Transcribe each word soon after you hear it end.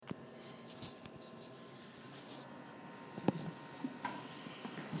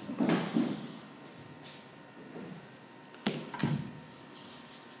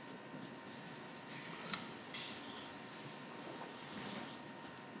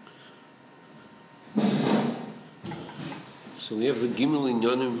So we have the Gimel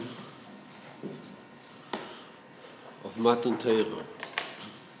Inyanim of Matan Torah.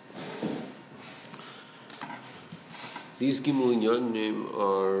 These Gimel Inyanim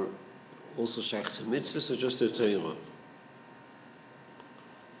are also shaykh to mitzvahs or just the Torah?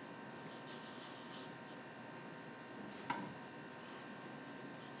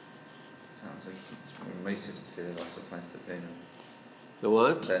 Sounds like it's permissive to say that it also applies to Torah. The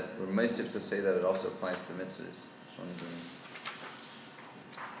what? That we're permissive to say that it also applies to mitzvahs.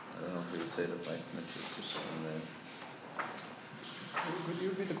 I don't know if we would say it applies to mitzvahs or something. Could you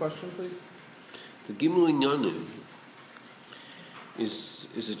repeat the question, please? The Gimel Inyanim,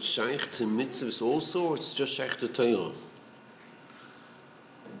 is it shaykh to mitzvahs also, or it's just shaykh to Torah?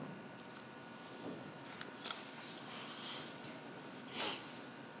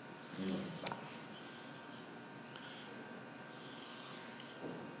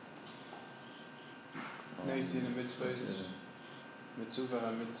 Now you see the mitzvahs,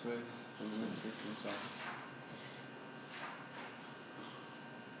 mitzvah mitzvahs, and the mitzvahs themselves.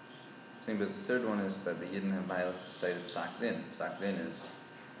 But the third one is that the Yidden have violated the state of Psak Din. Psak Din is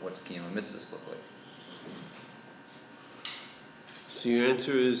what Kiyama mitzvahs look like. So your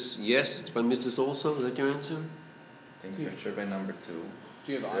answer is yes, it's by mitzvahs also? Is that your answer? I think for sure by number 2.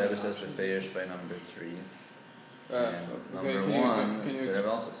 Do you have the Rebbe says Befeish by number 3. And number 1, the Rebbe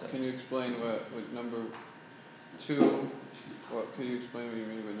also says. Can you explain what number 2, can you explain what you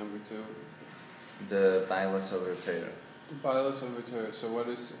mean by number 2? The Bailas over Torah. Bailas over Torah. So what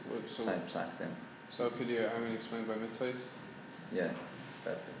is... Psak Din. So could you, explain by mitzvahs? Yeah,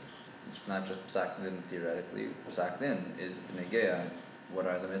 that it's not just Psak Din theoretically. Psak Din is B'negea. What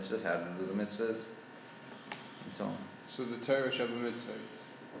are the mitzvahs? How to do the mitzvahs? And so on. So the Torah Shabbat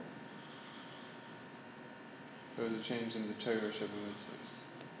mitzvahs. There was a change in the Torah Shabbat mitzvahs.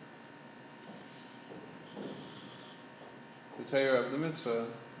 The Torah of the mitzvah.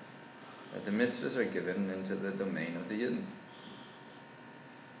 That the mitzvahs are given into the domain of the Yidden.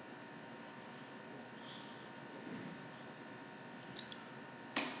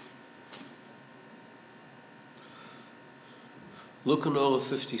 Look on all of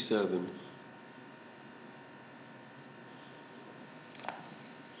 57.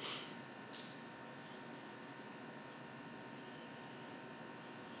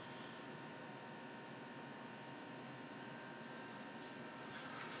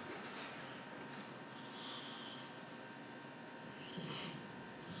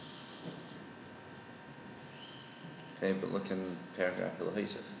 Okay, but look in paragraph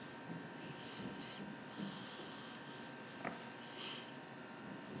Elohesef.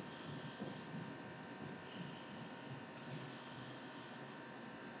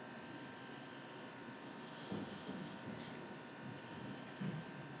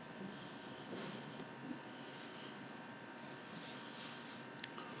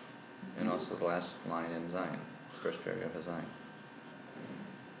 And also the last line in Zion, first paragraph of Zion.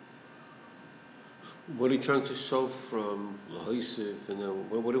 What are you trying to show from Lahaisiv, and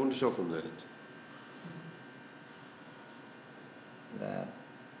what do you want to show from that? That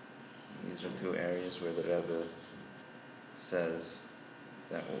these are 2 areas where the Rebbe says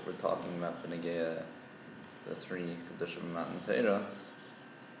that what we're talking about, B'negea, the 3 Kedushim Matan Torah,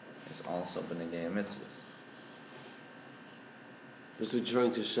 is also B'negea mitzvahs. That's what you're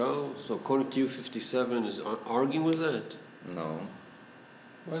trying to show? So according to you, 57 is arguing with that? No.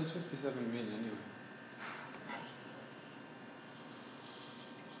 What does 57 mean anyway?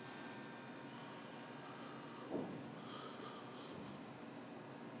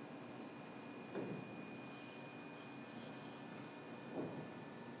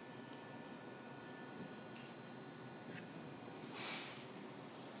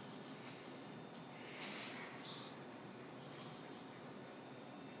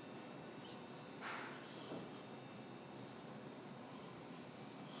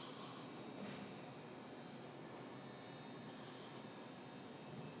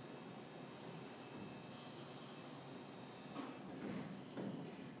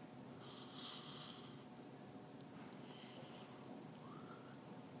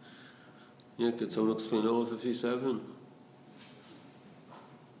 Yeah, could someone explain all of 57?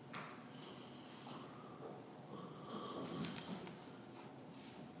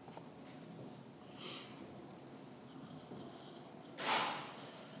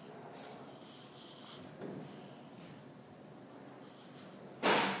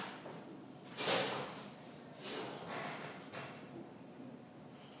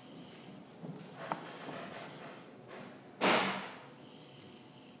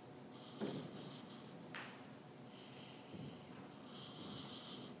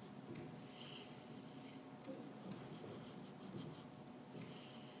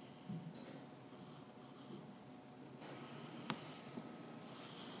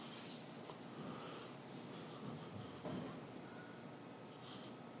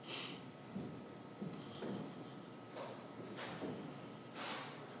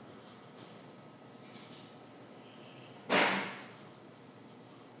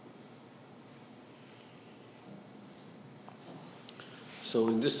 So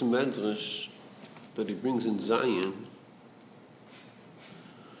in this medrash that he brings in Zion,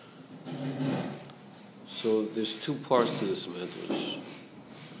 so there's two parts to this medrash.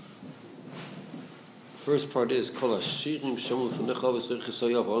 First part is Kol Hashirim Shemu Fenecha V'Serich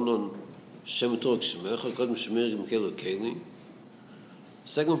Yisayav Anon Shem Torah Shemecha Kodem Shemer Yim Kelo Kelim.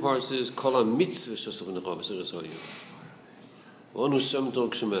 Second part is Kol HaMitzvah Shasov Fenecha V'Serich Yisayav Anon Shem Torah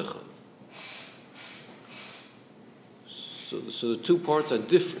Shemecha. So the two parts are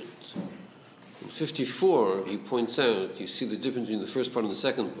different. In 54, he points out, you see the difference between the first part and the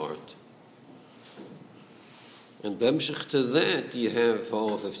second part. And b'emshech to that, you have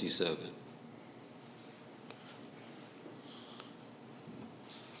all of 57.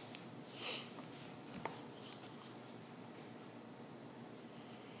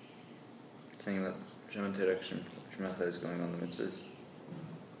 Saying that Shem direction, Shemecha is going on the mitzvahs.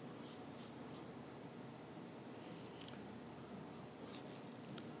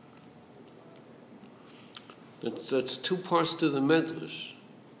 That's two parts to the medrash.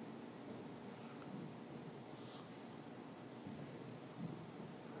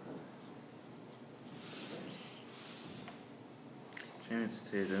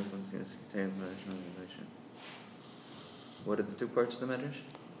 What are the two parts of the medrash?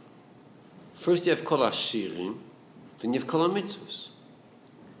 First you have Kol HaShirim, then you have Kol HaMitzvahs.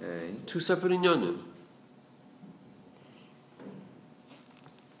 Okay. Two separate inyanim.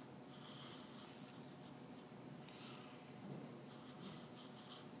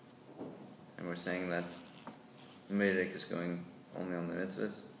 And we're saying that the Meirek is going only on the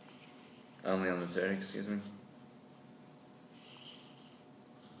mitzvahs, only on the Torah, excuse me.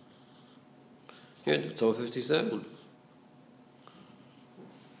 Yeah, it's all 57.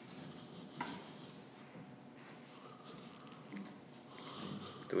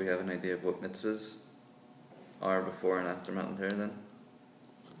 Do we have an idea of what mitzvahs are before and after Matan Torah then?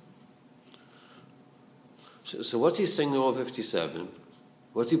 So what's he saying in all 57?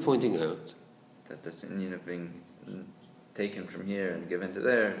 What's he pointing out? That this union of being taken from here and given to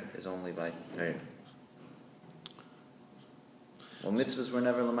there is only by Torah. Well, mitzvahs were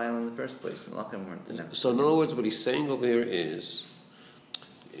never l'mayla in the first place. Malachim weren't the never. So in other words, what he's saying over here is,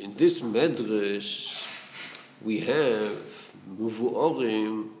 in this medrash, we have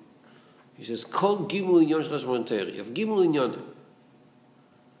Muvu'orim, he says, Kol Gimul Inyan Shchash Manteri. You have Gimul Inyanim.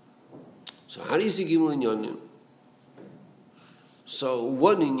 So how do you see Gimul Inyanim? So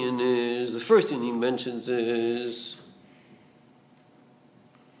one inyan is, the first thing he mentions is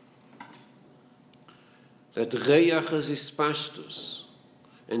that Reyach is Ispashtus,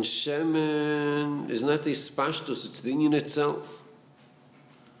 and Shemen is not Ispashtus, it's the inyan itself.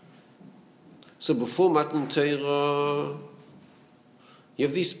 So before Matan Torah, you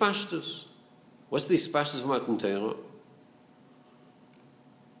have the Ispashtus. What's the Ispashtus of Matan Torah?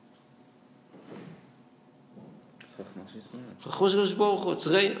 It's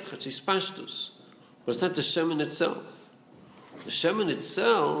Reyach, it's Ispashtus. But it's not the Shemen itself. The Shemen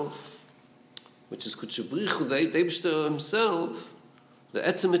itself, which is Kutchabrichu, the Eibishter himself, the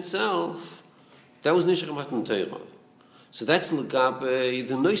Etzem itself, that was Nishach Matan Torah. So that's L'gabe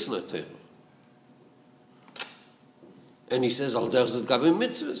the Noisna Torah. And he says, Al Derech Zed Gabe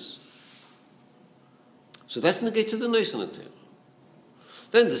Mitzvahs. So that's negate to the Noisna Torah.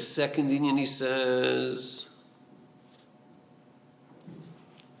 Then the second inyan he says,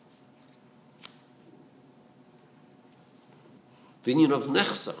 the inyan of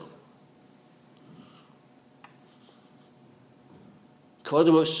Nechsa.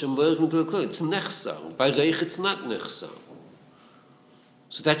 It's Nechsa. By Reich it's not Nechsa.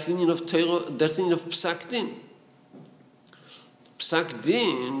 So that's the inyan of Torah, that's the inyan of Psak Din. Psak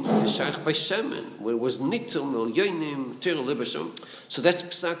Din is Shaykh by Shemen, where it was Nitel, Milyonim, Torah, Libasham. So that's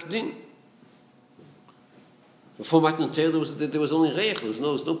Psak Din. Before Matan Torah there was only Reich, there was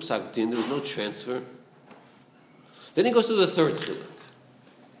no Psak Din, there was no transfer. Then he goes to the third chiluk.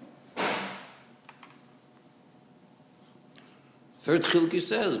 Third chiluk he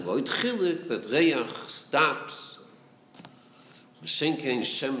says, Void chiluk, that Reyach stops. Shenkein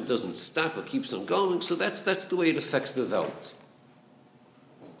Shem doesn't stop, it keeps on going, so that's the way it affects the Welt.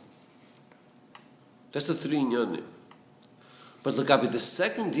 That's the three inyanim. But look at the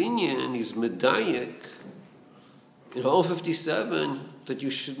second inyan is Medayek, in all 57, that you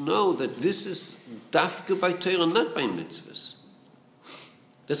should know that this is dafka by Torah, not by mitzvahs.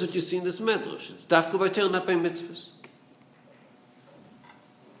 That's what you see in this medrash. It's dafka by Torah, not by mitzvahs.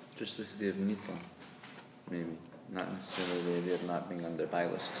 Just this idea of nitla, maybe. Not necessarily the idea of not being under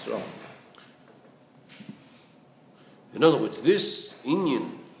Bailas Yisrael. In other words, this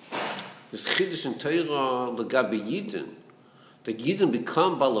inyan, this chiddush in Torah, l'gabe Yidin, that Yidden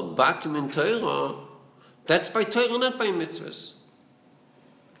become balabatim in Torah, that's by Torah, not by mitzvahs.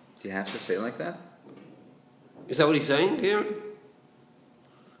 Do you have to say like that? Is that what he's saying here?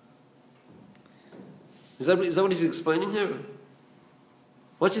 Is that what he's explaining here?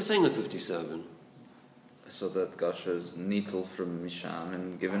 What's he saying in 57? So that Gasha is needle from Misham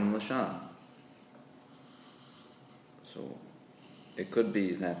and given Lasham. So it could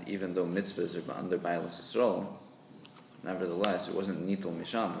be that even though mitzvahs are under Bailas Yisrael, nevertheless it wasn't needle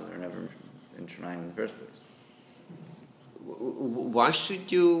Misham. They were never in Shemaim in the first place. Why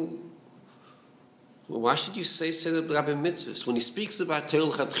should you say that Rabbi mitzvahs when he speaks about Torah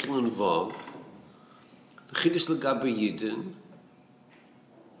L'Chatchil and Vav, the Chiddush L'Gabe Yidden?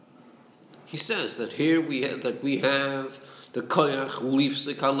 He says that here we have the koyach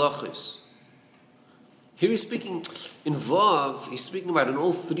lifsek halachis. Here he's speaking in Vav. He's speaking about in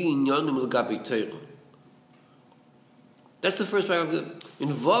all three inyanim l'gabe Torah. That's the first part. In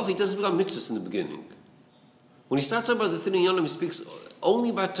Vav, he doesn't speak about mitzvahs in the beginning. When he starts talking about the three inyanim, he speaks only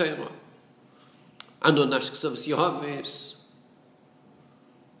about Torah. Ando nashkesavas yahavis.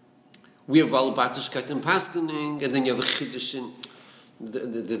 We have balbatishkeit and paskening, and then you have a chiddush in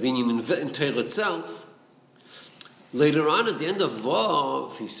the inyan in Torah itself. Later on, at the end of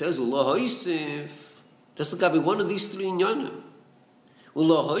Vav, he says, "Ula ha'isif." That's got to be one of these three inyanim.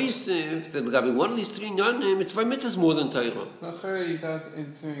 Ula ha'isif. That got to be one of these three inyanim. It's by mitzvahs more than Torah. No, he's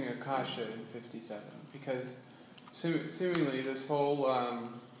answering a kasha in 57 because seemingly this whole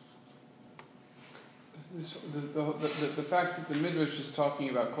the fact that the Midrash is talking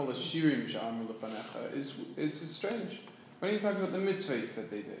about kol hashirim sha'amru lefanecha is strange. Why are you talking about the mitzvahs that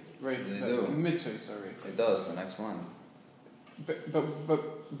they did? Right? The mitzvahs are right. It does, the next line.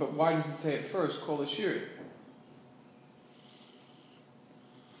 But why does it say it first, kol hashirim?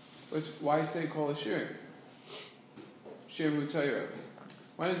 Why say kol hashirim? Shir mutayra.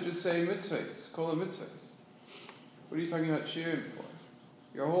 Why don't you just say mitzvahs? Kol mitzvahs. What are you talking about shirim for?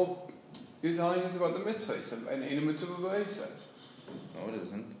 You're telling us about the mitzvahs and ain't a mitzvah b'leisa. No, it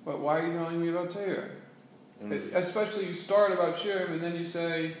isn't. But why are you telling me about Torah? Especially you start about shirim and then you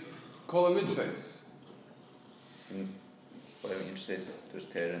say kol mitzvahs. What I mean, you say there's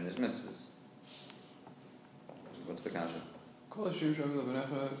Torah and there's mitzvahs. What's the concept? Kol hashirim sh'am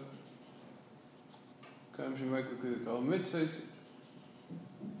levanecha kam shemek kol mitzvahs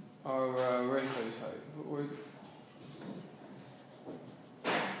are reichos high.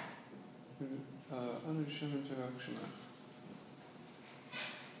 Under Shem Torah Shemach.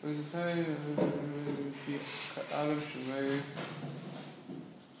 What does it say? Adam Shemay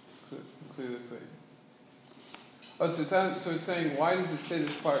clearly. Oh, so it's saying, why does it say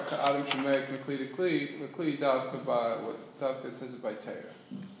this part Adam Shemay clearly davka by what davka it says it by Torah?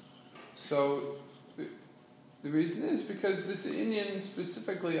 So the reason is because this inyan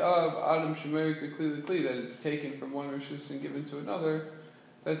specifically of Adam Shemay clearly that it's taken from one rishus and given to another,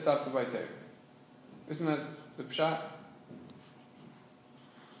 that's davka by Torah. Isn't that the pshat?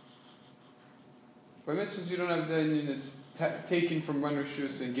 By mitzvahs, you don't have the inyan it's taken from one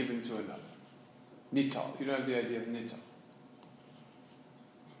rishus and given to another. Nital. You don't have the idea of nital.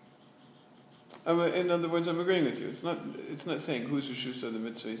 In other words, I'm agreeing with you. It's not saying whose rishus are the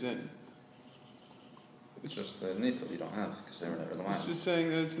mitzvahs in. It's just the nital you don't have because they were never the It's just saying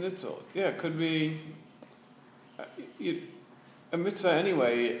that it's nital. Yeah, it could be. A mitzvah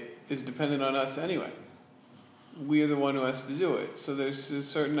anyway is dependent on us anyway. We are the one who has to do it. So there's a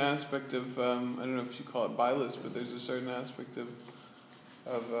certain aspect of I don't know if you call it bias, but there's a certain aspect of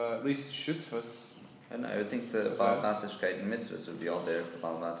at least shutfas. And I would think the Baal Matishkeit and mitzvahs would be all there for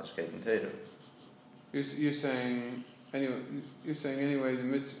Baal Matishkeit and Torah. You're saying anyway the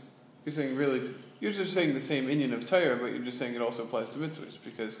mitzvah. You're saying really you're just saying the same inyan of Torah, but you're just saying it also applies to mitzvahs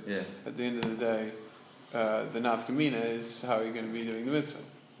because at the end of the day, the nafkamina is how you're going to be doing the mitzvah.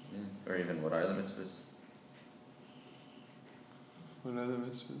 Yeah. Or even what are the mitzvahs? What are the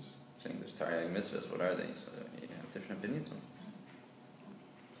mitzvahs? Saying there's Taryag mitzvahs, what are they? So you have different opinions on them.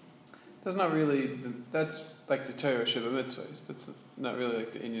 That's not really, that's like the Torah Shiva mitzvahs. That's not really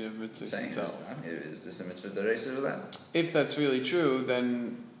like the inyan of mitzvahs Saying itself. Is this a mitzvah deraisa or that? If that's really true,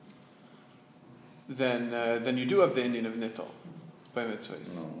 then you do have the inyan of nittal by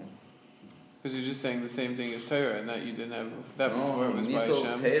mitzvahs. No. Because you're just saying the same thing as Torah, and that you didn't have that before it was by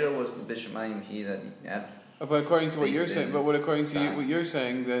Hashem. Torah was the B'Shemayim he that had. But according to what you're saying, what you're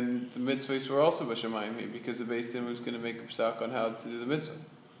saying, then the mitzvahs were also b'shamayim he, because the Beis Din was going to make a psak on how to do the mitzvah,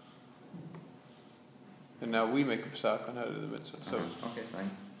 and now we make a psak on how to do the mitzvah. So okay, fine.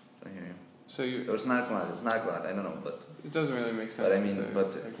 I hear you. So it's not glad. It's not glad. I don't know, but it doesn't really make sense. But I mean,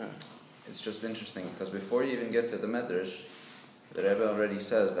 it's just interesting because before you even get to the medrash, The Rebbe already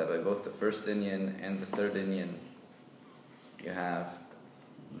says that by both the first inyan and the third inyan, you have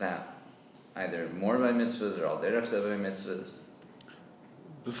that either more by mitzvahs or al derech zeh by mitzvahs.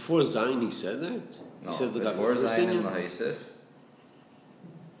 Before Zion, he said that? No, He said before Zion and Inyan? Lahaisif.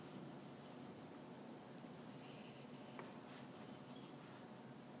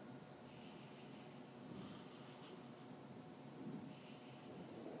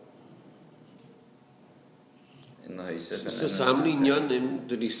 In Lahaisif. So how many inyanim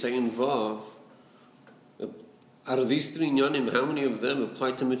did he say in Vav? Out of these three inyanim, how many of them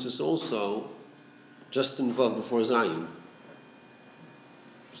apply to mitzvahs also, just in Vav before Zion?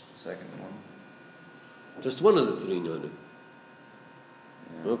 Just the second one. Just one of the three inyanim.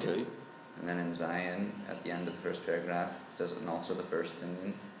 Yeah. Okay. And then in Zion, at the end of the first paragraph, it says, and also the first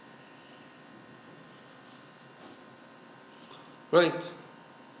inyan. Right.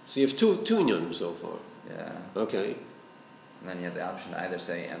 So you have two inyanim so far. Yeah. Okay. And then you have the option to either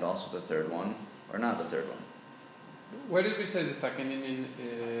say, and also the third one, or not the third one. Where did we say the second inyan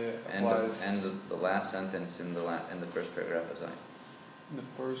applies? And the last sentence in the first paragraph of Zion. In the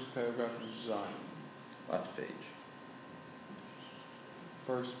first paragraph of Zion. Left page.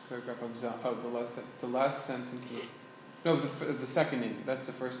 First paragraph of Zion. Oh, the last sentence. No, the second inyan. That's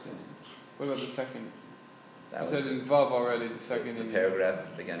the first inyan. What about the second? That You said in Vav already, the second the inyan.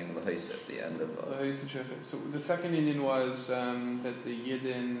 paragraph beginning of Lahaisif, the end of So the second inyan was that the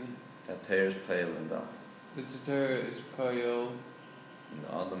Yidden, that tears pale and belt. the Torah is Payil In the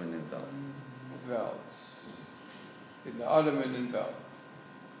Adam and in belt. Velt. In the Adam and in Velt.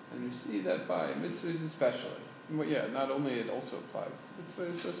 And we see that by mitzvahs especially. Well, yeah, not only it also applies to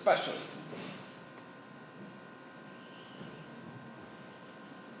mitzvahs, but especially.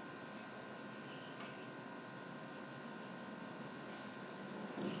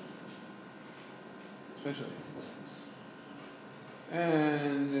 Especially mitzvahs.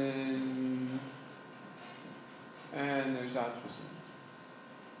 And there's Atzmasim.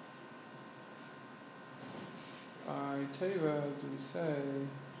 By Torah, do we say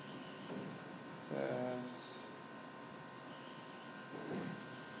that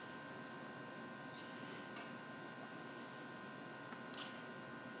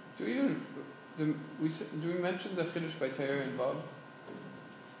do we mention the Chiddush by Torah in Vav?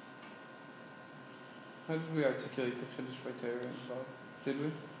 How did we articulate the Chiddush by Torah in Vav? Did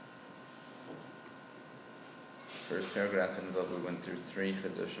we? First paragraph in the book, we went through 3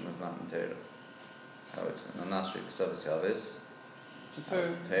 Chidushim of Matan Torah. How it's an Anashri Ksavas Yavis.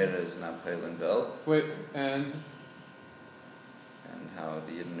 Torah is not pale and belt. Wait, and how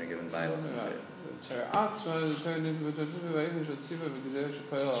the Yidden are given violence in Torah. Torah Atzma, the Torah Nidva, Vayish, Tziva, V'gideh,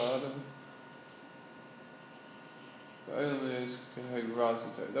 Shapayel, Adam. V'aylam is Keheg Raz,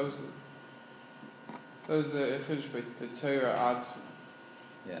 the Torah. That was the Chiddush by the Torah Atzma.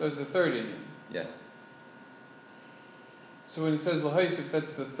 Yeah. That was the third inyan. Yeah. So when it says Lahaisif,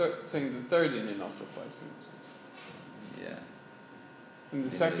 that's saying the third inyan also applies to it. Yeah. And the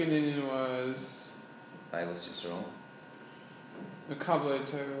second inyan was Violence Yisrael. the Kabbalah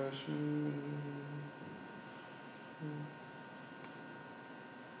Torah.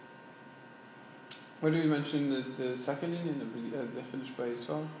 Where do we mention the second inyan, the Chiddush by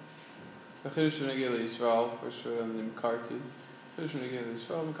Yisrael? The Chiddush Negel Yisrael, which were on the Mkarti. Chiddush Negel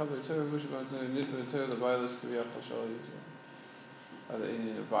Yisrael, the Kabbalah Torah, which was on the Nidva Torah, the Violence Kaviyach Hashal Yisrael. The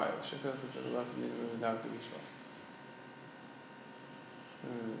inyan of Violence. Shekel, which are the left of the Nidva, now Yisrael.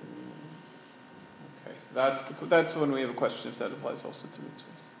 Okay, so that's when we have a question if that applies also to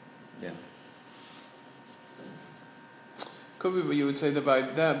mitzvahs. Yeah. Could be, but you would say that by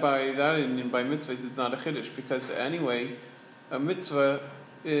that and by mitzvahs it's not a chiddush because anyway, a mitzvah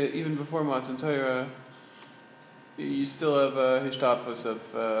even before Matan Torah, you still have a hishtafos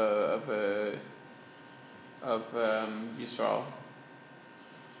of Yisrael,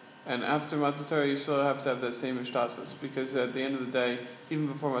 and after Matan Torah you still have to have that same hishtafos because at the end of the day, even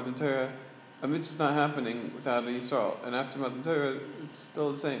before Matan Torah, a mitzvah is not happening without a Yisrael, and after Matan Torah it's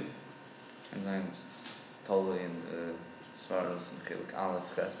still the same. And I'm totally in the Svaros and Chiluk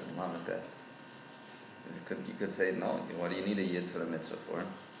Aleph Ches and Lamed Ches. You could say, no, what do you need a Yid for a mitzvah for?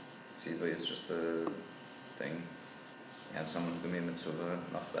 See, it's just a thing. You have someone who can be a mitzvah,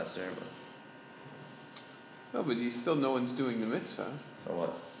 enough better, but... No, but no one's doing the mitzvah. So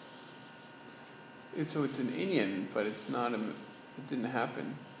what? It's an inyan, but it's not it didn't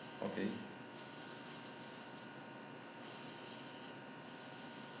happen. Okay.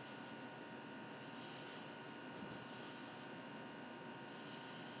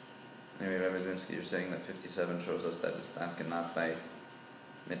 Anyway, Rabbi Dunsky, you're saying that 57 shows us that it's not cannot by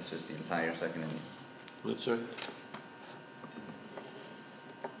mitzvahs the entire second inyan. That's right.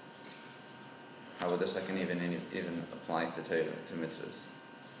 How would the second even apply to Torah, to mitzvahs?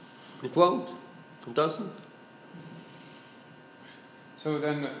 It won't. It doesn't. So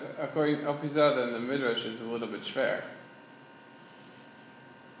then, according to Al-Pizah, then the Midrash is a little bit schwer.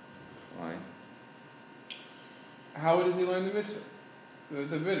 Why? How does he learn the mitzvah?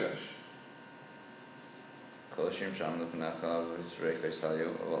 The Midrash. Kol Hashem Sham Lefanecha V'Yisrei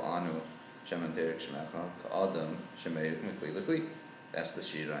Chaysayu Aval Anu Shem and Terek Shmecha Ka'adam Shemeirik Mikli Likli. That's the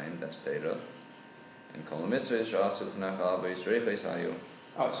Shirayim, that's Torah. And Kol Mitzvah Shasu Lefanecha V'Yisrei Chaysayu.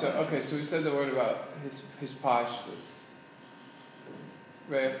 Oh, so okay, so we said the word about his pashtus.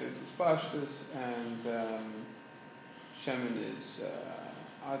 Reich is his pashtus, and Shemin is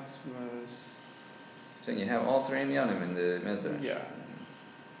Atzmas. So you have all three inyanim in the Midrash. Yeah.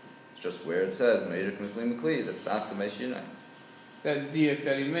 It's just where it says Meirik Mikli Mikli. That's after Meishirayim. That diak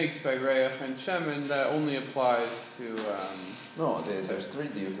that he makes by Reich and Shemin, that only applies to. No, there's three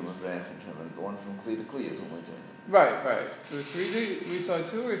diukim of Reich and Shemin. The one from Kli to Kli is only two. Right. The three we saw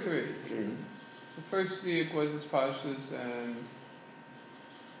two or three? Three. The first diak was his pashtus, and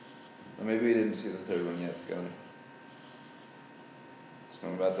Or maybe we didn't see the third one yet. Go. It's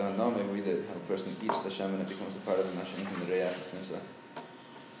going about that. No, maybe we did. How a person eats the Shemin, it becomes a part of the Nashim from the Reich Simsa.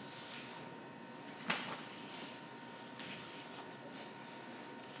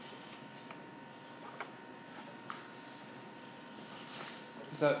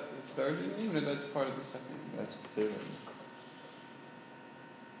 is that the third inyan, or that's part of the second inyan? That's the third one.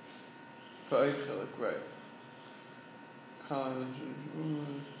 Va'aychelik, right. So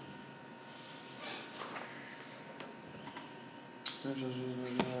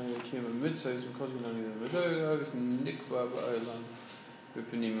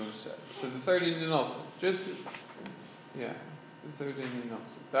the third inyan also, the third inyan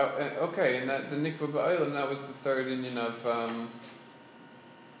also. That okay, and that the nikba ba'olam, that was the third inyan of.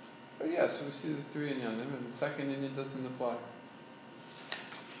 But yeah, so we see the three inyanim, and the second inyan doesn't apply.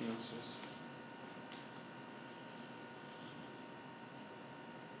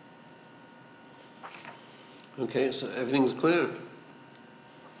 Okay, so everything's clear.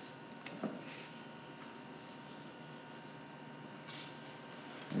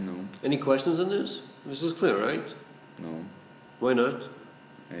 No. Any questions on this? This is clear, right? No. Why not?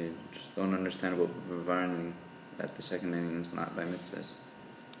 I just don't understand what we're learning that the second inyan is not by mitzvahs.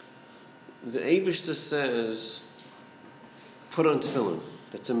 The Eibishter says, put on tefillin.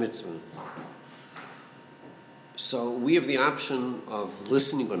 That's a mitzvah. So we have the option of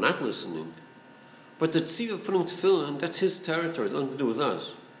listening or not listening. But the tzivah of putting tefillin, that's his territory. It has nothing to do with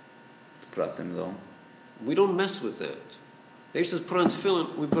us. Pratim though. We don't mess with that. The Eibishter says, put on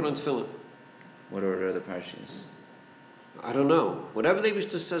tefillin, we put on tefillin. What order are the parshas? I don't know. Whatever the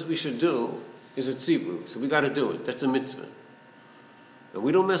Eibishter says we should do is a tzivah. So we got to do it. That's a mitzvah. And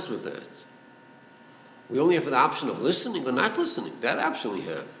we don't mess with that. We only have the option of listening or not listening. That option we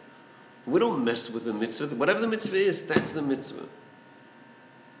have. We don't mess with the mitzvah. Whatever the mitzvah is, that's the mitzvah.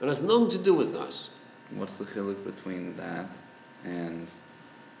 It has nothing to do with us. What's the chiluk between that and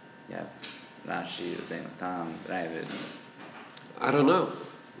Rashi, Rebbeinu Tam, Ravid? I don't know.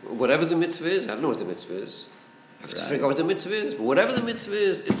 Whatever the mitzvah is, I don't know what the mitzvah is. I have to figure out what the mitzvah is. But whatever the mitzvah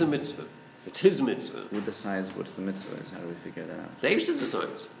is, it's a mitzvah. It's his mitzvah. Who decides what's the mitzvah is? How do we figure that out? The Eibishter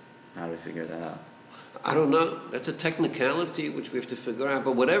decides. How do we figure that out? I don't know. That's a technicality which we have to figure out.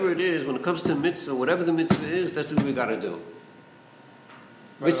 But whatever it is, when it comes to mitzvah, whatever the mitzvah is, that's what we got to do.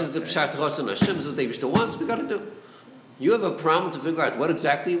 Which is the pshat rotzon Hashem, is what the Eibishter wants, we got to do. You have a problem to figure out what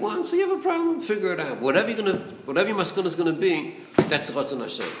exactly you want, so you have a problem, figure it out. Whatever your maskana is going to be, that's rotzon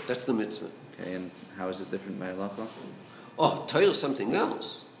Hashem. That's the mitzvah. Okay, and how is it different by halacha? Oh, Torah is something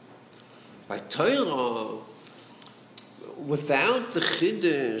else. By Torah, without the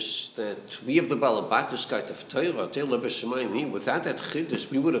chiddush that we have the balabatishkeit of Torah, without that chiddush,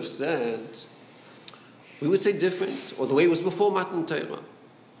 we would have said, we would say different, or the way it was before Matan Torah.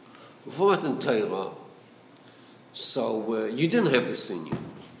 Before Matan Torah, so you didn't have the sinyan.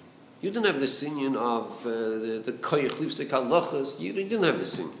 You didn't have the sinyan of the koyach lifsek halachas. You didn't have the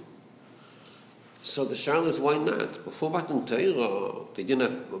sinyan. So the shayla is why not? Before Matan Torah, they didn't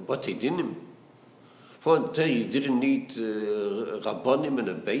have batei dinim. Before Matan Torah, you didn't need rabbanim and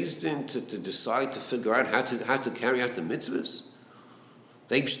a beis din to decide to figure out how to carry out the mitzvahs.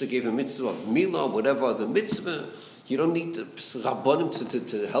 The Eibishter gave a mitzvah of milah, whatever other mitzvah. You don't need rabbanim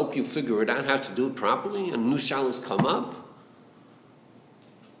to help you figure it out how to do it properly, and new shalas come up.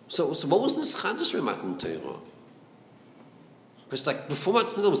 So what was this chadash with Matan Torah? Because like before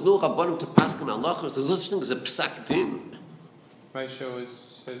Matan Torah, there was no rabbanim to paskin halachos. There's no such thing as a psak din.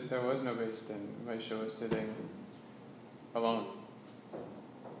 There was no beis din. Moshe was sitting alone.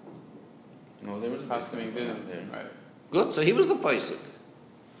 No, there was a Paskening didn't. there. Right. Good, so he was the Paisik.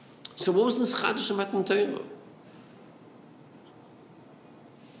 So what was this Chadash Matan Torah?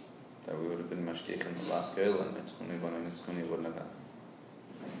 That we would have been mashkich in the last girl, and it's only wouldn't have happened.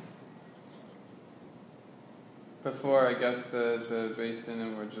 Before, I guess the Beis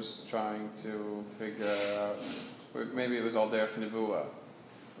Dinim were just trying to figure out, or maybe it was all derech nevuah,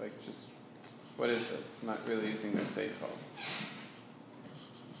 like just, what is this? Not really using their seichel.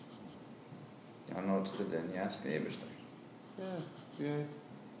 I know it's the din, you ask the Eberster. Yeah.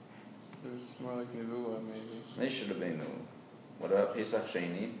 It was more like nevuah, maybe. They should have been new. What about Pesach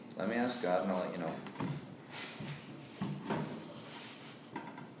Sheni? Let me ask God and I'll let you know.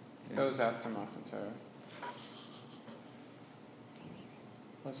 That was after Matan Torah.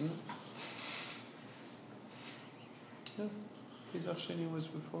 Wasn't it? Yeah. Pesach Sheni was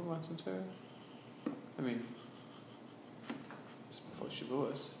before Matan Torah. I mean, it was before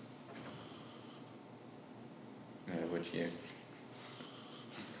Shavuos. Yeah, which year?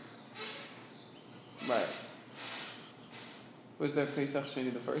 Right. Was there Pesach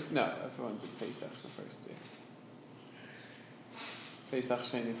Sheni the first? No, everyone did Pesach the first day. Pesach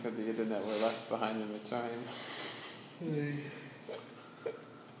Sheni for the Yidden that were left behind in Mitzrayim.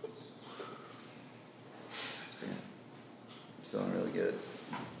 Still don't really get it.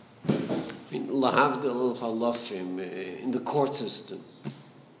 I mean, lahavdil halafim in the court system.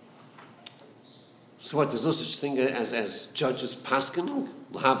 So what, there's no such thing as judges paskening?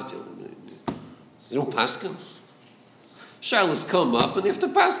 Lahavdil. They don't pasken. Shilohs come up and they have to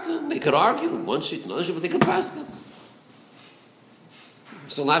pasken. They could argue, one sheet, another sheet, but they could pasken.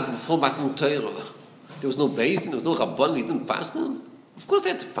 So lahavdil before Matan Torah, there was no basin, there was no rabban, they didn't pasken. Of course they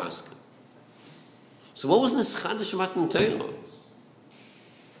had to pasken. So what was this Chadash Matan Torah?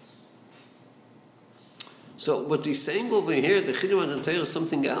 So what he's saying over here, the Chiddush Matan Torah is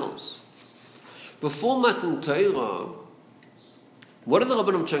something else. Before Matan Torah, what are the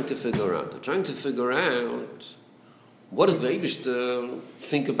Rabbanim trying to figure out? They're trying to figure out, what does the Eibishter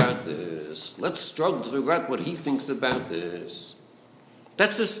think about this? Let's struggle to figure out what he thinks about this.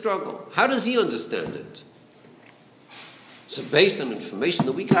 That's the struggle. How does he understand it? So based on information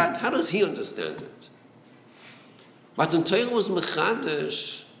that we got, how does he understand it? Matan Torah was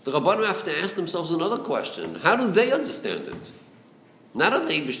mechadash. The Rabbanim have to ask themselves another question. How do they understand it? Not how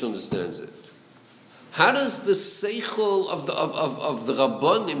the Eibishter understands it. How does the seichel of the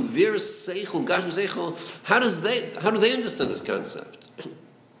Rabbanim, their seichel, Gashmi seichel, how do they understand this concept?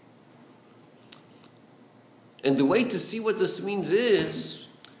 And the way to see what this means is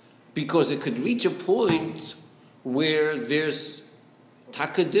because it could reach a point where there's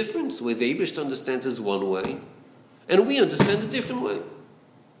taka difference, where the Eibishter understands this one way, and we understand a different way.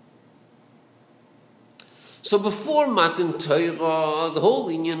 So before Matan Torah, the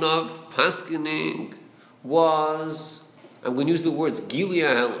whole union of paskening was, I'm going to use the words Gili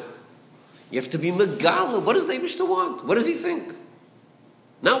Ahel. You have to be Megala. What does the Eibishter want? What does he think?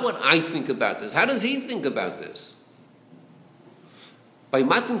 Not what I think about this. How does he think about this? By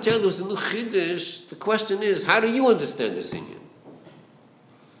Matan Torah, there was a new Chiddush. The question is, how do you understand this union?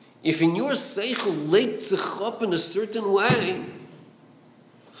 If in your seichel leikts up in a certain way,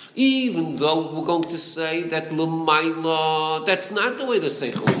 even though we're going to say that l'mayla, that's not the way the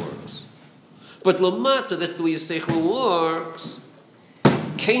seichel works. But l'mata, that's the way your seichel works.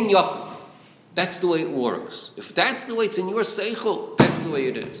 Kein yakum, that's the way it works. If that's the way it's in your seichel, that's the way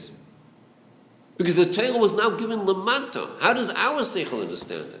it is. Because the Torah was now given l'mata. How does our seichel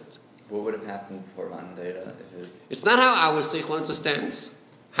understand it? What would have happened before Matan Torah? It's not how our seichel understands.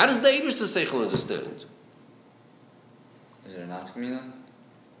 How does the Eibishter seichel understand? Is there an afkamina?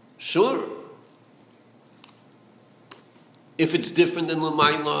 Sure. If it's different than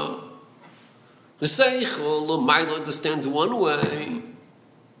l'mayla, the seichel, l'mayla understands one way,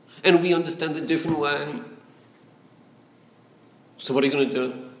 and we understand a different way. So what are you going to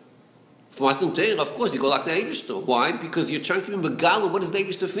do? For Matan Torah, of course, you go like the Eibishter. Why? Because you're trying to be megala. What does the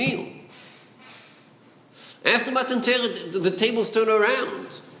Eibishter feel? After Matan Torah, the tables turn around.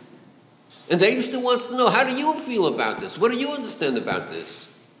 And the Eibishter wants to know, how do you feel about this? What do you understand about this?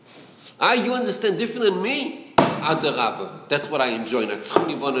 You understand different than me? Adarabba. That's what I enjoy.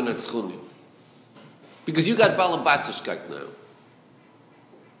 Natzchuni vana natzchuni. Because you got balabatishkak now.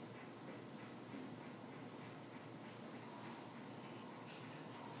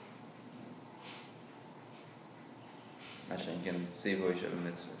 Hashem can see who is a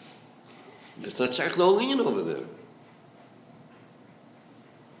mitzvah. It's not shaykh the whole union over there.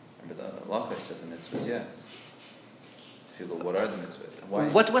 But the halacha said the mitzvahs, yeah. If you go, what are the mitzvahs? Why?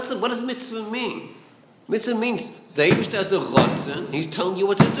 What does mitzvah mean? Mitzvah means the Eibishter has a rotzen, he's telling you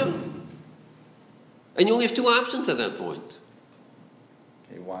what to do. And you only have two options at that point.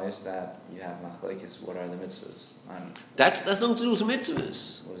 Okay, why is that? You have machlekes. What are the mitzvahs? And That's nothing to do with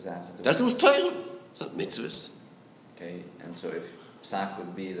mitzvahs. what does that have to do? That's with Torah. It's not mitzvahs. Okay, and so if psak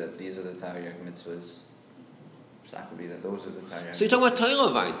would be that these are the Taryag mitzvahs, psak would be that those are the Taryag. So you're talking about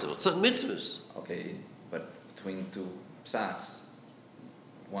Torah weiter. It's not mitzvahs. Okay, but between two psaks,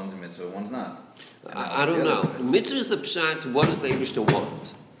 one's a mitzvah, one's not. I don't know. Mitzvah is the pshat. What does the Eibishter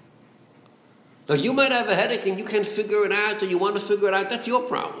want? Now you might have a headache and you can't figure it out, or you want to figure it out. That's your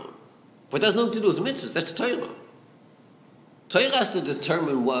problem. But that's nothing to do with mitzvahs. That's Torah. Torah has to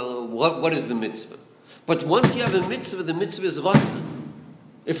determine what is the mitzvah. But once you have a mitzvah, the mitzvah is ratzon.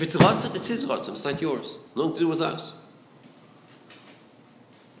 If it's ratzon, it's his ratzon. It's not yours. Nothing to do with us.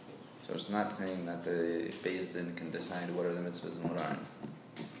 So it's not saying that the Beis Din can decide what are the mitzvahs and what aren't.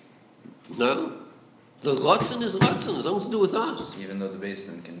 No. The ratzon is ratzon. It's nothing to do with us. Even though the Beis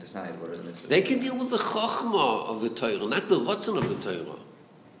Din can decide what are the mitzvahs. They can deal with the chachma of the Torah, not the ratzon of the Torah.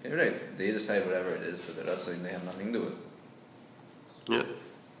 You're right. They decide whatever it is, but that's something they have nothing to do with. Yeah.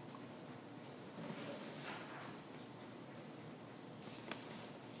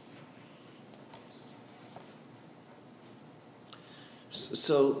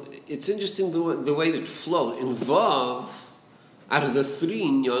 So it's interesting the way that flow. In Vav, out of the three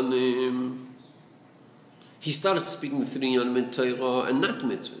inyanim, he started speaking the three inyanim in Torah and not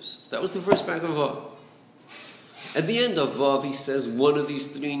mitzvahs. That was the first paragraph of Vav. At the end of Vav, he says one of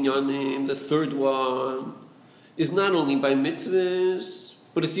these three inyanim, the third one, is not only by mitzvahs,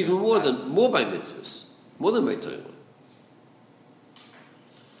 but it's even more by mitzvahs, more than by Torah.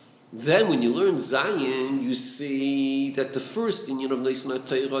 Then when you learn Zayin, you see that the first inyan of Neisana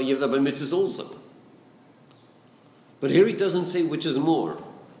Torah, you have that by mitzvahs also. But here he doesn't say which is more.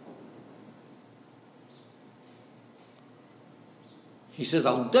 He says,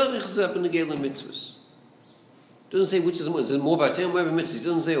 Al derech zeh b'negei mitzvahs. Doesn't say which is more. Is it more by Torah, more by mitzvahs? He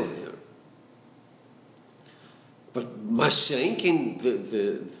doesn't say over here. But Mashenkin,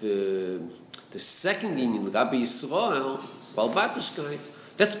 the second inyan, Rabbi Yisrael, Balbatishkeit,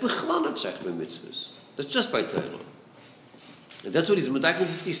 that's b'chlal not shech by mitzvahs. That's just by Torah. And that's what he's Medaik in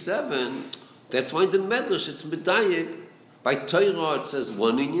 57. That's why in the Medrash it's Medayik. By Torah it says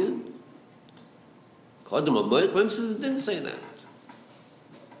one inyan. Kodem HaMoed, by mitzvahs it didn't say that.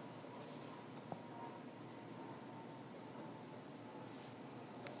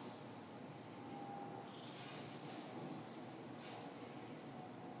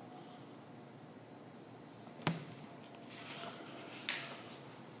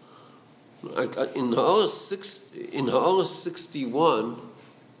 In Ha'ara 61,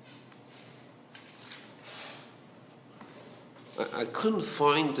 I couldn't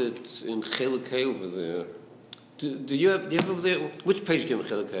find it in Chelek over there. Do you have over there? Which page do you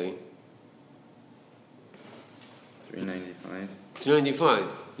have in Chelek? 395. 395,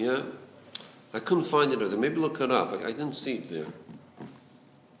 yeah? I couldn't find it over there. Maybe look it up. I didn't see it there.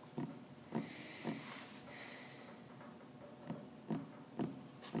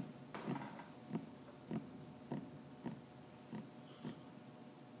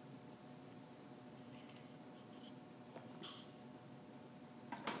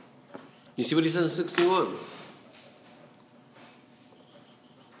 You see what he says in 61?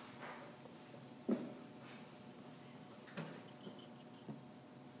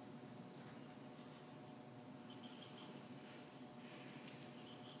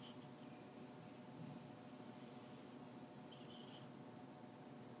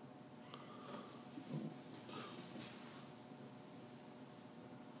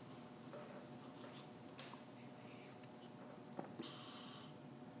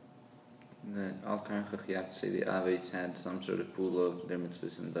 You have to say the Aves had some sort of pool of their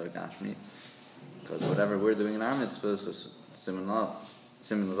mitzvahs in their Gashmi, because whatever we're doing in our mitzvahs is similar.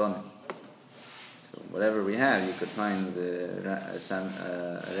 So whatever we have, you could find a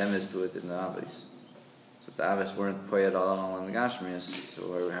remez to it in the Aves. So if the Aves weren't poyed all in the Gashmias,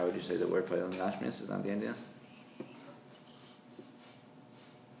 so how would you say that we're poyed in the Gashmias? Is that the idea?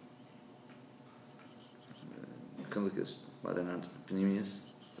 You can look at whether or not it's Panemius.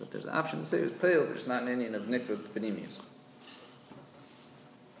 But there's an option to say it's pale, there's not any of Nikra Panemius.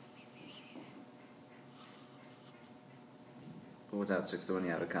 But without 6 when you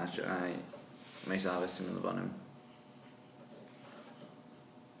have a kasha, I makes a similar on him.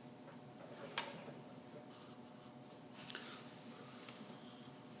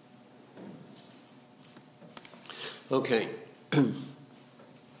 Okay.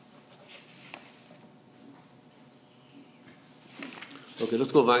 Okay,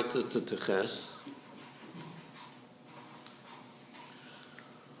 let's go back to Ches.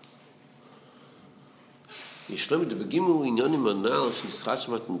 ישלם את בגימו עניונים הנעל שנסחש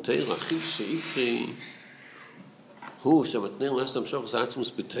מתנתר, אחיו שעיקרי הוא שהמתנר נעשה המשוך זה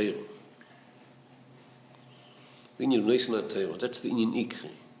עצמוס בתר. זה עניין בני סנת תר, that's the עניין עיקרי.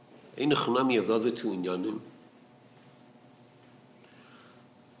 אין נכונה מיבדוד to עניינים,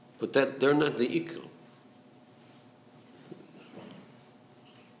 but that they're not the עיקר.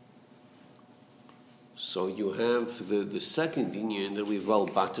 So you have the second Indian that we've all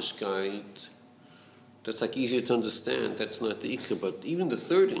Batishkeit. That's like easier to understand. That's not the Ikra, but even the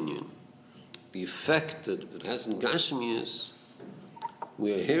third Indian, the effect that it has in Gashmias,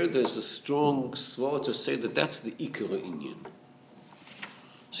 where here there's a strong sword to say that that's the Ikra Indian.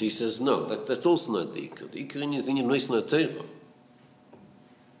 So he says, no, that's also not the Ikra. The Ikra Indian is the Indian Nois Natera.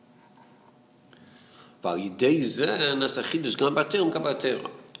 Vayedaber Elokim.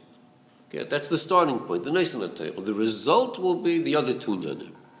 Okay, that's the starting point, the nice table. The result will be the other two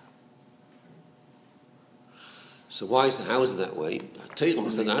nyanim. So how is that way?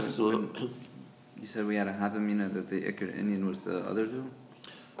 You said we had a havamina that the Iker Indian was the other two?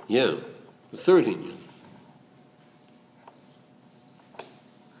 Yeah, the third Indian.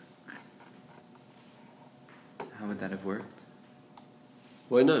 How would that have worked?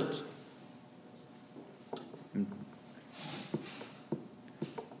 Why not?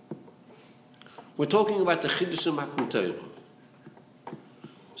 We're talking about the Chiddush of Matan Torah.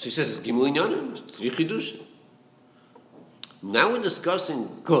 So he says it's Gimel Inyanim, it's 3 Chiddush. Now we're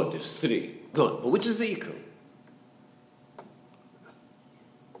discussing, good, there's 3, good, but which is the Ikar?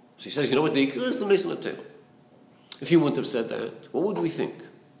 So he says, you know what the Ikar is? The Nesan Torah. If he wouldn't have said that, what would we think?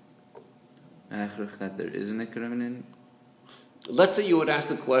 That there is an Ikar Indian? Let's say you would ask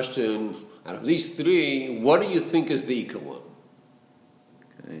the question, out of these 3, what do you think is the Ikar one?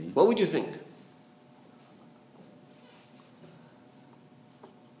 Okay. What would you think?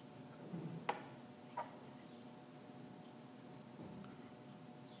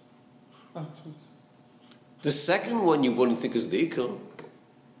 The second one you wouldn't think is the Ikar.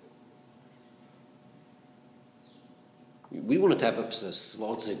 We wouldn't have a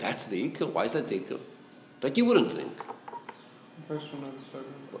sword to say that's the Ikar. Why is that the Ikar? That you wouldn't think. The first one or the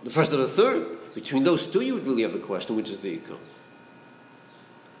second? The first or the third. Between those two you would really have the question, which is the Ikar.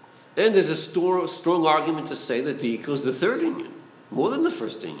 And there's a strong argument to say that the Ikar is the third Indian, more than the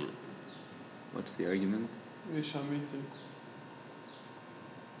first Indian. What's the argument? Yishamiti.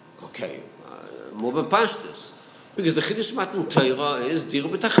 Okay, more bepashtus. Because the Chiddush Matan Torah is dir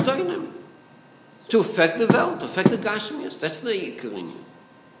b'tachtonim. To affect the Welt, to affect the Gashmias. That's the Ikar Indian.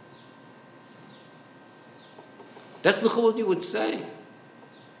 That's the whole you would say.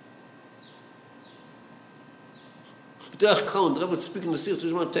 But the Rebbe would speak in the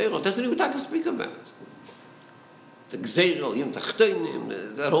Chiddush Matan Torah. That's what he would talk to speak about. The Gzeirel, Yom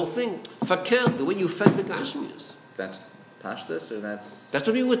Tachtonim, that whole thing. Fakir, the way you affect the Gashmias. That's Pashtus, or that's... That's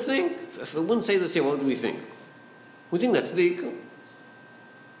what we would think. If we wouldn't say this here, what would we think? We think that's the Ikar.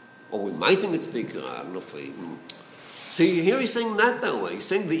 Or we might think it's the Ikar. I don't know if we... So here he's saying not that way. He's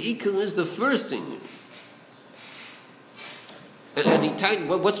saying the Ikar is the first thing. And he tied...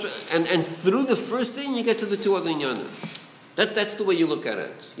 And through the first thing, you get to the two other inyanim. That's the way you look at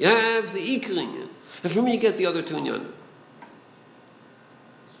it. You have the Ikar inyan. And from you get the other two inyanim.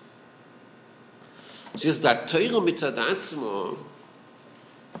 Es ist der Teure mit Zadatzmo,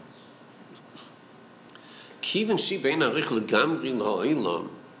 Kiven shi bein arich legamri l'ha'olam,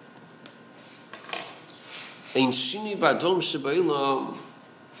 ein shini ba'adom she'ba'olam,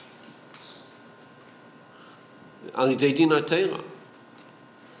 al yidei din ha'Torah.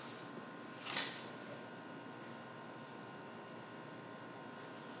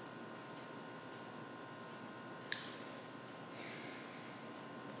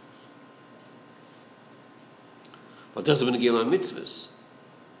 But doesn't mean to give mitzvahs.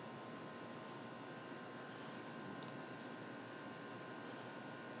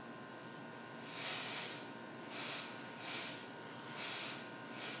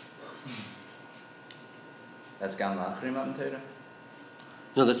 That's Gam Lachri Matan Torah?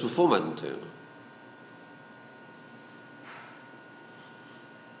 No, that's before Matan Torah.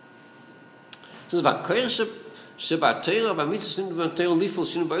 So it's about Koyer Shebatera, but mitzvah sind beim Torah lifol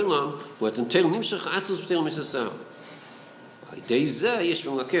shinu ba'olam, wo et Torah nimshach atzos b'Torah mitzvah. על ידי זה יש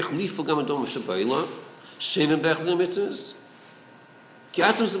במלקח ליפול גם אדום שבעילה, שאינם בהחלט מצווס, כי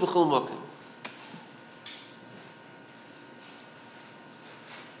אתם זה בכל מקום.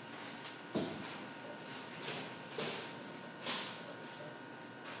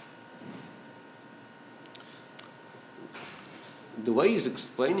 The way he's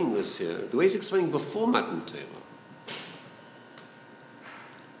explaining this here, the way he's explaining before Matan Torah,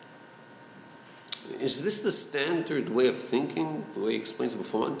 is this the standard way of thinking, the way he explains it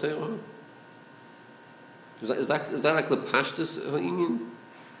before Matan Torah? Is that like the Pashtus Ha'inyan?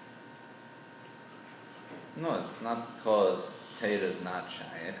 No, it's not because Torah is not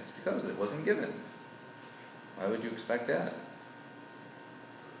Shaykh, it's because it wasn't given. Why would you expect that?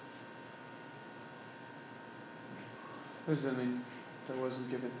 What does that mean? That wasn't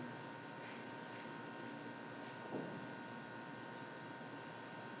given.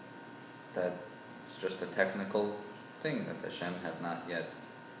 That's just a technical thing that Hashem had not yet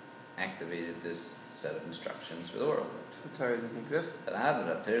activated this set of instructions for the world. The Torah didn't exist.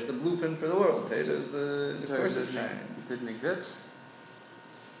 There's the blueprint for the world. Torah is the course of Shaykh. It didn't exist.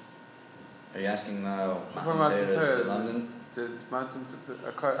 Are you asking now? Before Matan Torah, London? I don't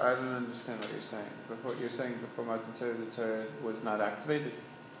understand what you're saying. You're saying before Matan Torah, the Torah was not activated.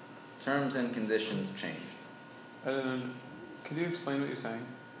 Terms and conditions changed. I don't know. Could you explain what you're saying?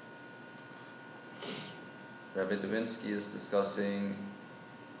 Rabbi Dubinsky is discussing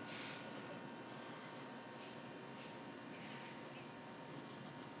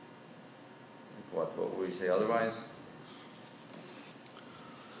what would we say otherwise?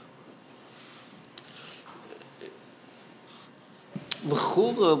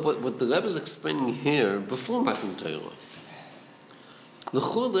 L'chura, what the Rebbe is explaining here before Matan Torah.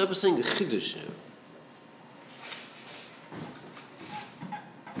 L'chura, the Rebbe is saying a chiddush here.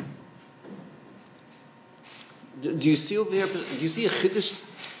 Do you see over here? Do you see a chiddush?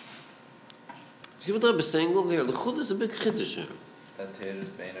 See what the Rebbe is saying over here? L'chura is a big chiddush here. That Torah is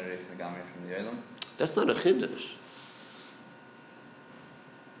bein arif negami from the Olam. That's not a chiddush.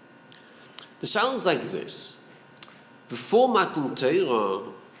 The shal is like this. Before Matan Torah,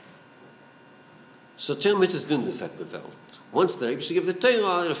 so Torah mitzvahs didn't affect the world. Once the Rebbe gave the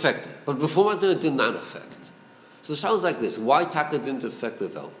Torah, it affected. But before Matan Torah, it did not affect. So the shal is like this. Why Taka didn't affect the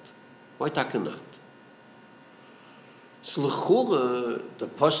world? Why Taka not? So l'chura, the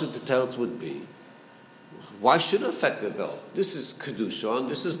pashut the teretz would be, why should it affect the world? This is Kedusha and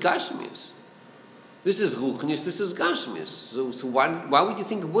this is Gashmias. This is Ruchnius, this is Gashmias. So why would you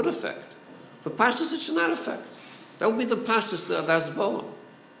think it would affect? For Pashtus, it should not affect. That would be the Pashtus, the Asbala.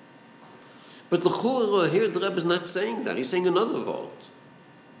 But l'chura, here the Rebbe is not saying that. He's saying another word.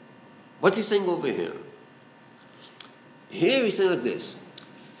 What's he saying over here? Here he's saying like this.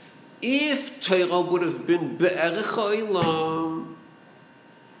 If Torah would have been be'erech ha'olam,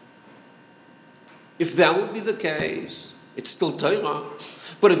 if that would be the case, it's still Torah,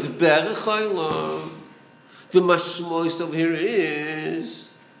 but it's be'erech ha'olam, the mashmois over here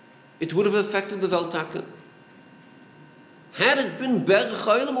is, it would have affected the Veltaka. Had it been be'erech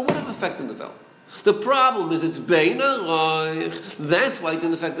ha'olam, it would have affected the Velt. The problem is it's bein ha'roich, that's why it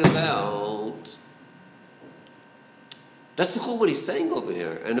didn't affect the Velt. That's l'chura what he's saying over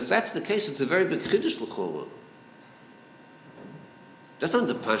here. And if that's the case, it's a very big chiddush l'chura. That's not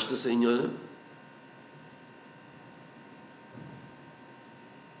the pashtus inyanim.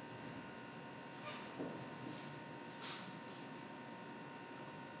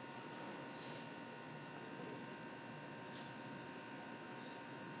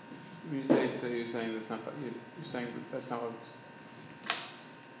 You're saying that's not. You're saying that's not what.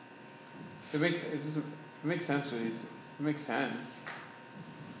 It makes sense. It makes sense.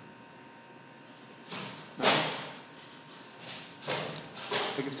 No?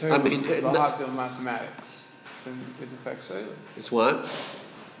 Like if Torah was mathematics, then it affects Torah. It's what?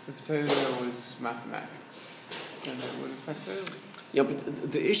 If Torah was mathematics, then it would affect Torah. Yeah, but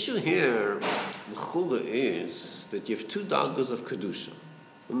the issue here, the chula, is that you have two dargas of kedusha.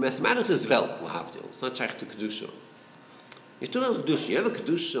 Mathematics is Welt, lahavdil. It's not shaykh to kedusha. You have two dargas of kedusha. You have a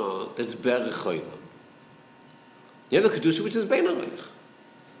kedusha that's berech choyla. You have a kedusha which is bein haroich.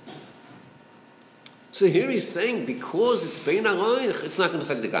 So here he's saying because it's bein haroich, it's not going to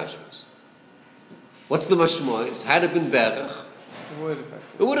affect the gashmis. What's the mashmois? Had it been berech,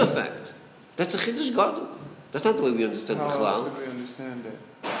 it would affect. That's a chiddush gadol. That's not the way we understand the How else do we understand it?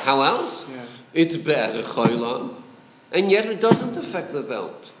 How else? Yeah. It's berech choyla, and yet it doesn't affect the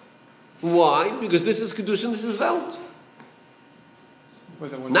Welt. Why? Because this is kedusha and this is Welt.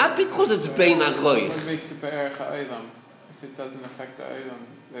 Not because it's bein haroich. What makes it be'erech ha'olam? If it doesn't affect the olam,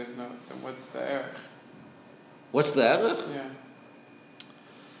 there's no. Then what's the erech? What's the erech? Yeah.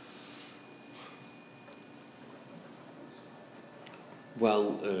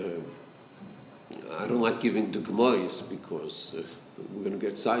 Well, I don't like giving dugmois because we're going to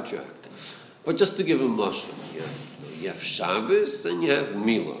get sidetracked. But just to give a mushroom, you have Shabbos and you have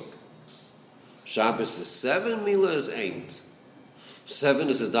Milah. Shabbos is 7, Milah is 8. 7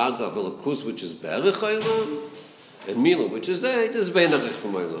 is a darga of Elokus, which is Berech Olam, and Milah, which is 8, is Bein Arich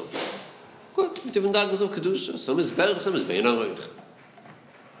from Olam. Good. Different dargas of kedusha. Some is berach, some is bein aroich.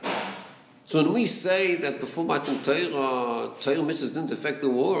 So when we say that before Matan Torah mitzvahs didn't affect the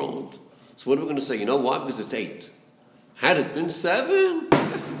world, so what are we going to say? You know why? Because it's 8. Had it been 7,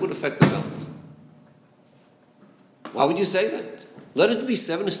 it would affect the world. Why would you say that? Let it be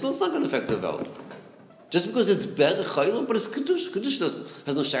 7, it's still not going to affect the world. Just because it's berach chaylam, but it's kedusha. Kedusha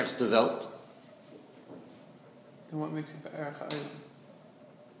has no shaykhs to the world. Then what makes it berach chaylam?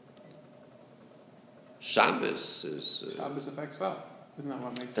 Shabbos is... Shabbos affects well. Isn't that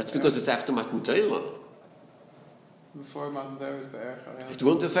what makes That's it because it's after Matan Torah. Before Matan Torah is berach chaylam. It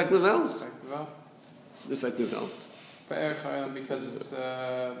won't affect the world. Affect the well. Affect the world. Berach chaylam because it's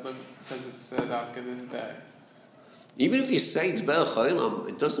dafka this day. Even if you say it's berach chaylam,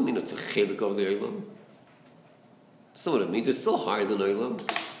 it doesn't mean it's a chelik of the olam. That's not what it means. It's still higher than olam.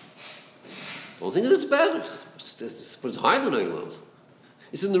 The only thing is it's berach, but it's higher than olam.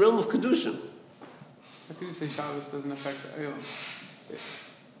 It's in the realm of kedusha. How could you say Shabbos doesn't affect the olam?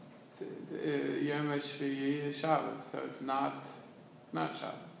 Yom HaShvi'i is Shabbos, so it's not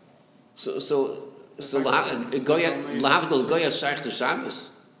Shabbos. So lahavdil goya shaykh to Shabbos.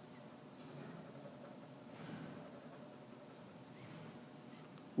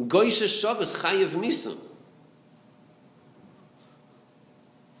 Goy Shabbos chayev misa.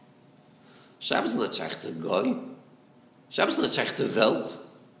 Shabbos is not shaykh to goy. Shabbos is not shaykh to Welt.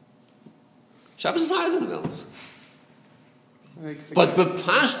 Shabbos is higher than Welt. But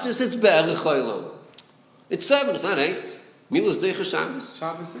bepashtus it's be'erech chaylam. It's 7, it's not 8. Milas deicha Shabbos.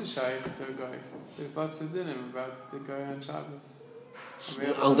 Shabbos is shaykh to goy. There's lots of dinim about the goy on Shabbos.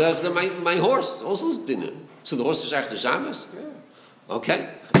 And there's my horse also is dinner. So the horse is shaykh to Shabbos? Yeah. Okay.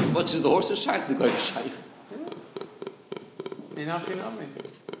 What is the horse is shaykh? The goy is shaykh. Inachinami.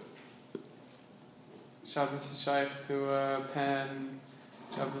 Shabbos is shaykh to pen.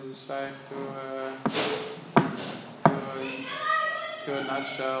 Shabbos is shaykh to a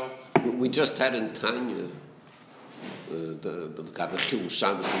nutshell. We just had in Tanya the Chil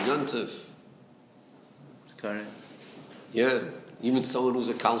Shabbos and Yontif. Correct. Yeah, even someone who's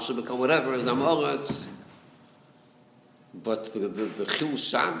a Kal Shabbat, whatever, is Amoritz. But the Chil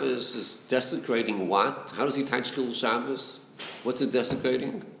Shabbos is desecrating what? How does he touch Chil Shabbos? What's it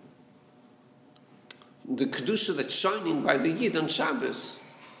desecrating? The Kedusha that's shining by the Yid on Shabbos.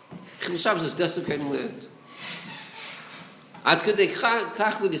 Chil Shabbos is desecrating that. Ad kedei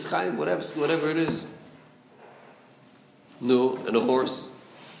kach l'dischayim, whatever it is. No, and a horse,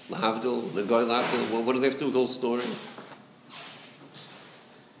 lahavdil, the guy lahavdil. Well, what do they have to do with the whole story?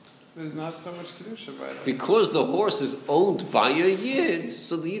 There's not so much kedusha by that. Because the horse is owned by a yid,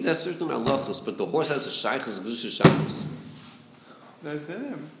 so the yid has certain halachas, but the horse has a shaykhus of kedusha Shabbos. That's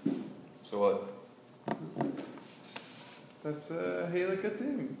dinim. So what? That's a halakha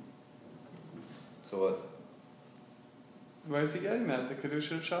thing. So what? Why is he getting that? The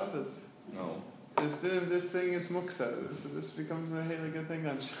kedusha of Shabbos. No. This thing is muksa, so this becomes a halakha thing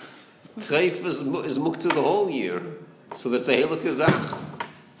on Shabbos. Treif is muktzah the whole year, so that's a halakha zach.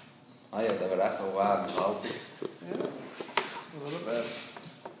 Vayedaber Elokim. Yeah, a little bit.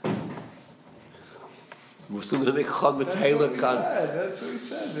 We're soon going to make chametz That's halakha. what we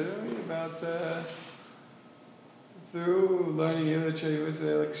said, didn't we? About through learning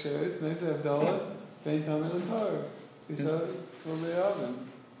literature, it's nice to have Dala, paint on the Torah. You said it will be oven.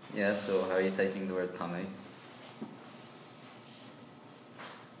 Yeah, so how are you taking the word tamei?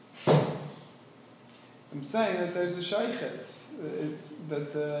 I'm saying that there's a shaykhs. It's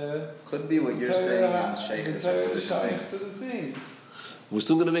that the Could be what you're saying in shaykhs. The Torah is shaykh to the things. We're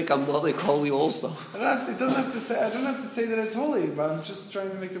soon going to make Amalek holy also. I don't have to say that it's holy, but I'm just trying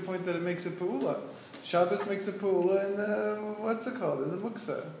to make the point that it makes a pu'ula. Shabbos makes a pu'ula in the, what's it called, in the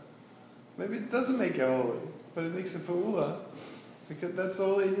muksa. Maybe it doesn't make it holy, but it makes a pu'ula. Because that's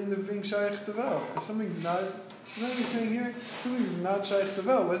all in of being shaykh tevel. If something's not, you know what he's saying here? Something's not shaykh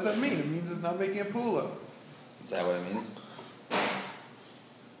tevel. What does that mean? It means it's not making a pu'ula. Is that what it means?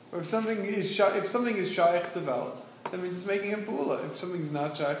 Or if something is shaykh tevel, that means it's making a pu'ula. If something's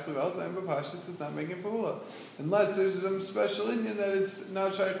not shaykh tevel, then b'pashtus it's not making a pu'ula. Unless there's some special Indian that it's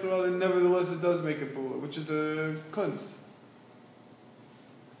not shaykh tevel and nevertheless it does make a pu'ula, which is a kunz.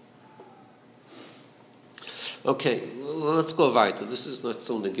 Okay, well, let's go weiter. This is not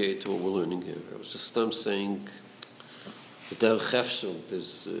so negate to what we're learning here. I was just saying the derech hefshel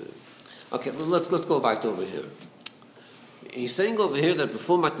is. Okay, well, let's go back over here. He's saying over here that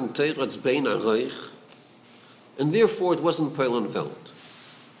before Matan Torah it's bein aroich, and therefore it wasn't pearl and veld.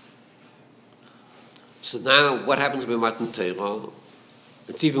 So now, what happens by Matan Torah?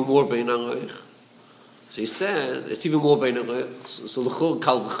 It's even more bein aroich. So he says, it's even more beinarech. So l'chol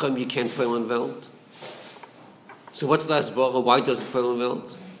kal v'chem, you can't pile in Welt. So what's the asbara? Why does it pile in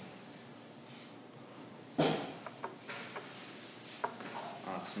Welt?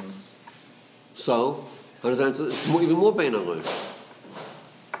 So, how does that answer? It's even more beinarech.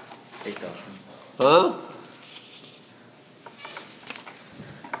 Huh?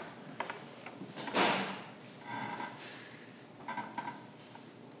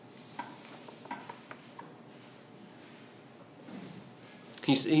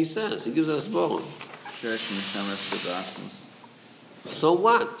 He says, he gives us both. So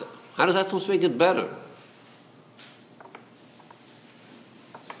what? How does that make it better?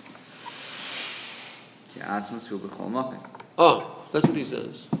 Oh, that's what he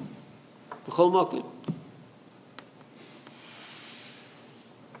says. B'chol makim.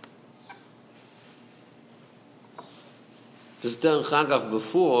 This Derech Agav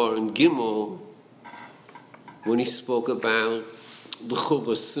before in Gimel, when he spoke about the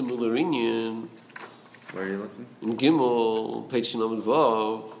Chubah similar inyan. Where are you looking? In Gimel, page Shinam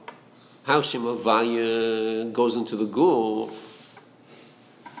Vav, how Shem Havaya goes into the Guf.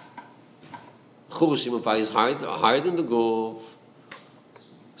 Chubah Shem Havaya is higher than the Guf.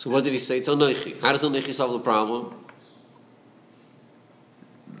 So what did he say? It's Anochi. How does Anochi solve the problem?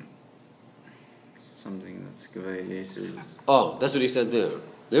 Something that's Gavei Yesir's. Oh, that's what he said there.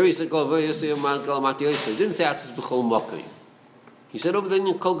 There he said, Gavei Yesir Mati Yesir. He didn't say Atzis B'chol Makim. He said over there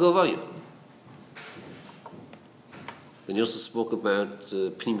in Kol Gavaya. Then he also spoke about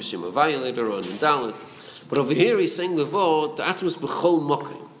Pnim Shem Havaya later on in Dalit. But over here he's saying the word, Atzis B'chol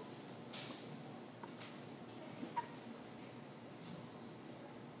Makim.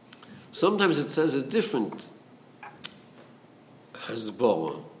 Sometimes it says a different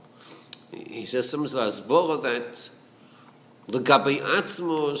hasbara. He says sometimes the hasbara that the gabi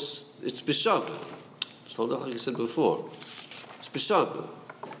atzmos, it's b'shava. So like I said before, it's b'shava.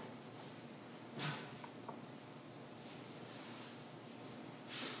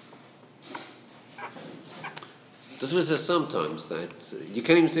 That's what it says sometimes, that you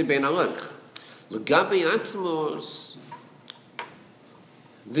can't even say bein alech. The gabi atzmos,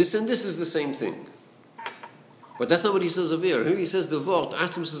 this and this is the same thing. But that's not what he says over here. Here he says the word,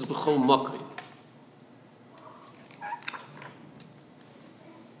 Atzmus is b'chol makim.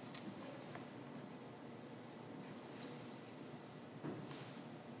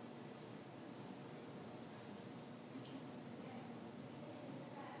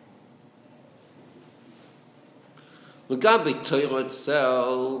 L'gabi Torah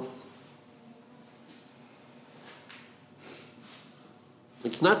itself,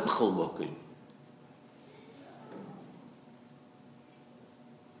 it's not b'chol makim.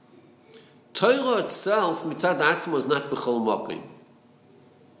 Torah itself, mitzad atzmo, is not b'chol makim.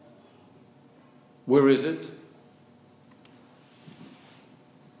 Where is it?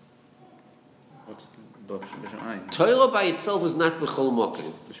 What's the B'Shmayim? Torah by itself is not b'chol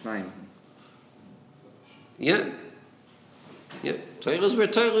makim. B'Shmayim. Yeah. Yeah. Torah is where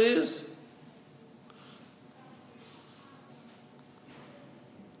Torah is.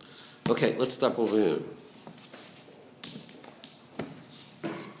 Okay, let's stop over here.